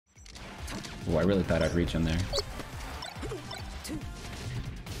Oh, I really thought I'd reach him there.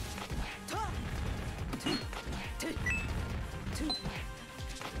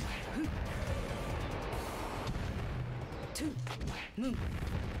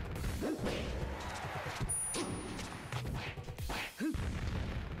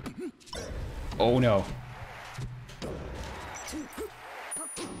 Oh no.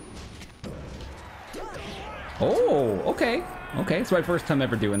 Oh, okay. Okay, it's my first time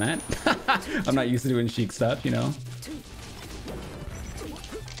ever doing that. I'm not used to doing Sheik stuff, you know.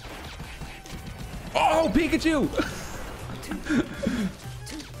 Oh, Pikachu!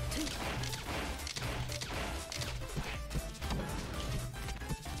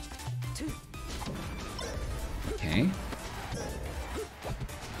 Okay.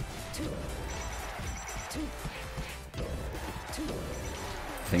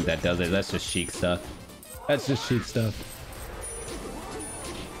 I think that does it. That's just Sheik stuff. That's just Sheik stuff.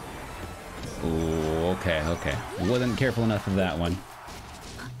 Ooh, okay, okay. Wasn't careful enough of that one.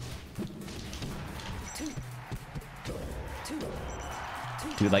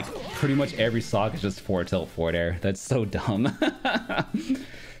 Dude, like, pretty much every stock is just 4-tilt forward air. That's so dumb.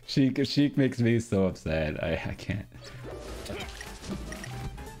 Sheik makes me so upset. I can't.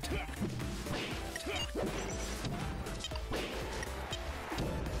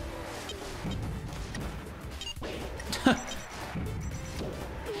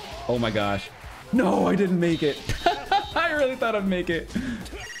 Oh my gosh. No, I didn't make it. I really thought I'd make it.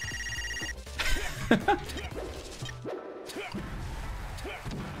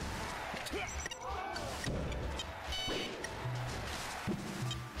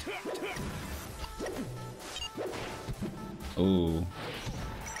 Ooh.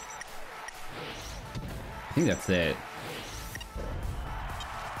 I think that's it.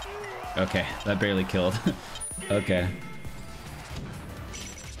 Okay, that barely killed. Okay.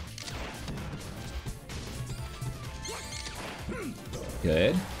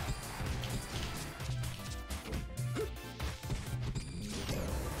 Good.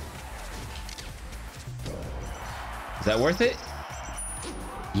 Is that worth it?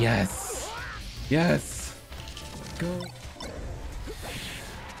 Yes. Yes. Go.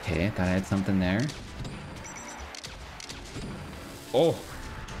 Okay, thought I had something there. Oh.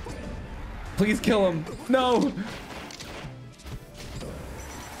 Please kill him. No.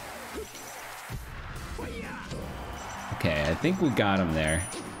 Okay, I think we got him there.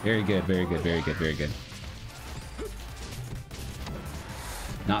 Very good, very good, very good, very good.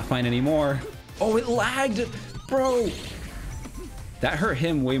 Not fine anymore. Oh, it lagged, bro. That hurt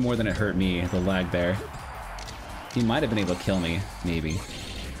him way more than it hurt me, the lag there. He might have been able to kill me, maybe.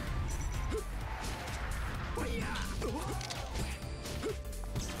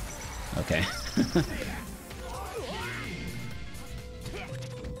 Okay.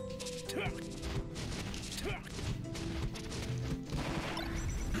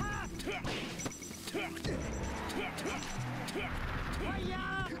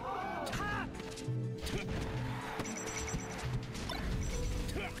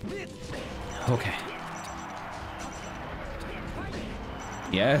 Okay.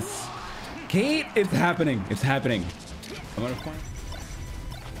 Yes. Kate, it's happening. It's happening. I'm gonna find.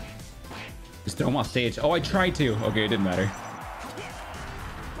 Just throw him off stage. Oh, I tried to. Okay, it didn't matter.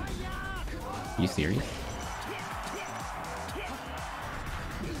 You serious?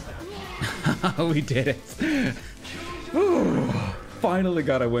 We did it. Ooh, finally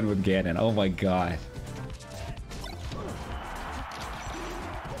got a win with Ganon. Oh my god.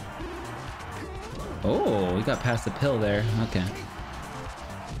 Oh, we got past the pill there. Okay.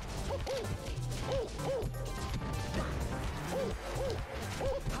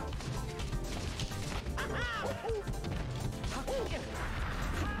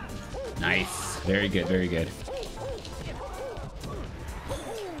 Nice. Very good, very good.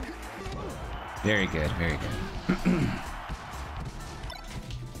 Very good, very good.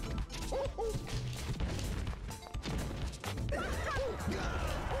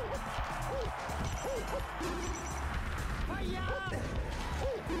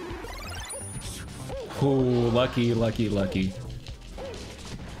 Oh, lucky, lucky, lucky.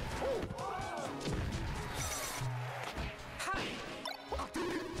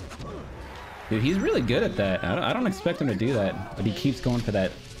 Dude, he's really good at that. I don't expect him to do that, but he keeps going for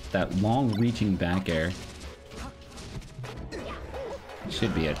that long reaching back air.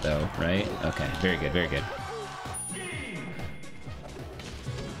 Should be it though, right? Okay, very good, very good.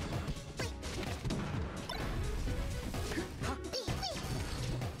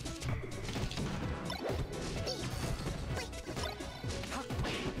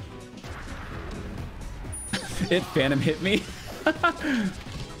 It Phantom hit me.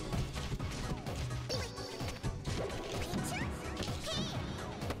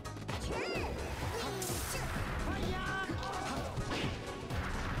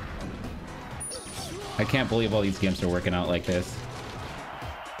 I can't believe all these games are working out like this.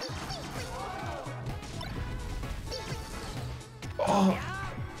 Oh.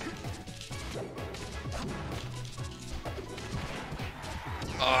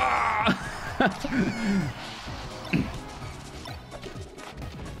 Ah.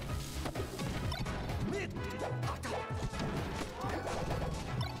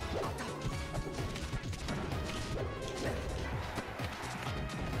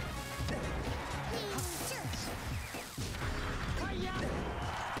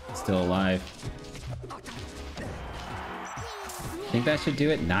 Still alive. I think that should do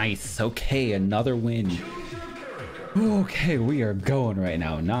it. Nice. Okay, another win. Okay, we are going right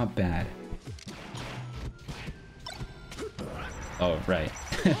now. Not bad. Oh, right.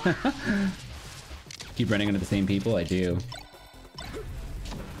 Keep running into the same people? I do.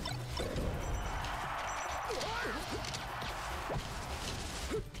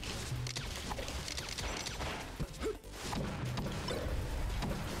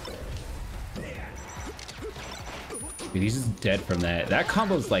 Dude, he's just dead from that. That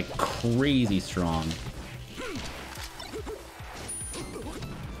combo's like crazy strong.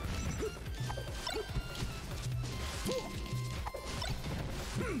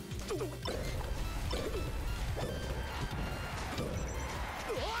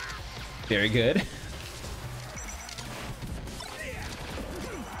 Very good.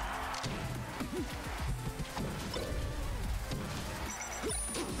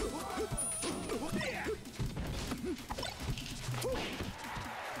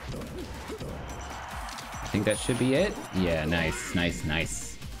 I think that should be it. Yeah, nice, nice,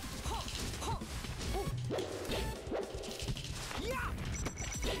 nice.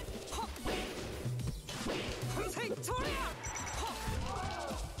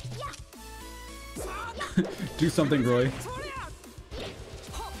 Do something, Roy. Does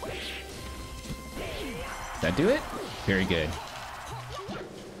that do it? Very good.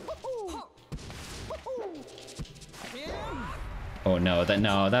 Oh no,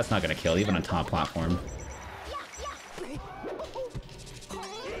 that's not gonna kill, even on top platform.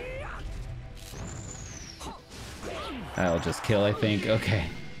 That'll just kill, I think. Okay.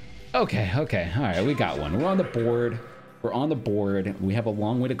 Okay, okay. Alright, we got one. We're on the board. We're on the board. We have a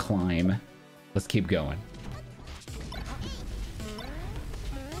long way to climb. Let's keep going.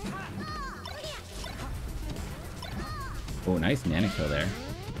 Oh, nice nano kill there.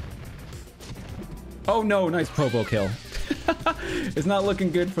 Oh no, nice Popo kill. It's not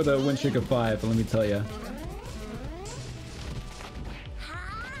looking good for the win streak of 5, let me tell you.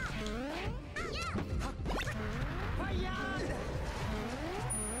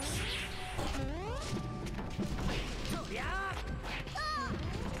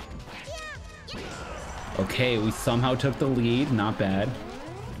 Okay, we somehow took the lead. Not bad.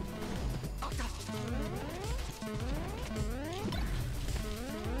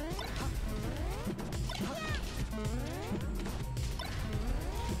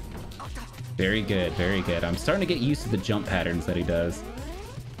 Very good, very good. I'm starting to get used to the jump patterns that he does.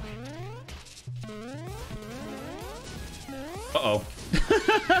 Uh-oh.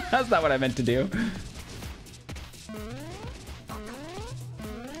 That's not what I meant to do.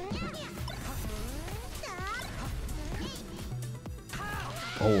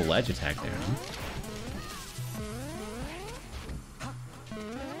 Oh, ledge attack there, huh?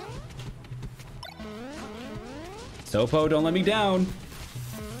 Sopo, don't let me down.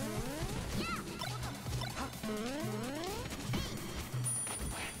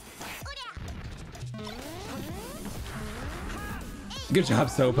 Good job,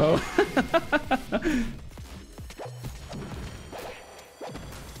 Sopo.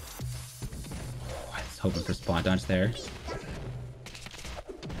 I was hoping for spawn dodge there.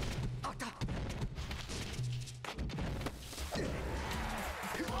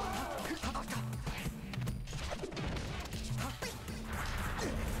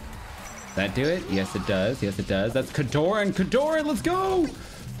 That do it? Yes, it does. Yes, it does. That's Kadoran. Kadoran, let's go!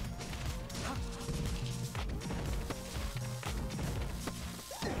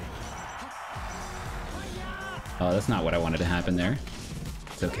 Oh, that's not what I wanted to happen there.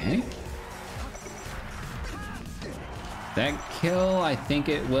 It's okay. That kill, I think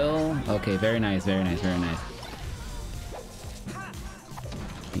it will. Okay, very nice, very nice, very nice.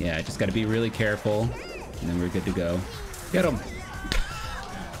 Yeah, I just gotta be really careful, and then we're good to go. Get him!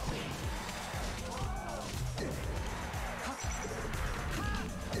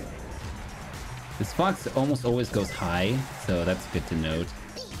 This fox almost always goes high, so that's good to note.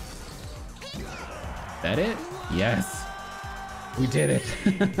 That it? Yes! We did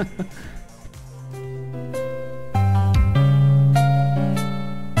it!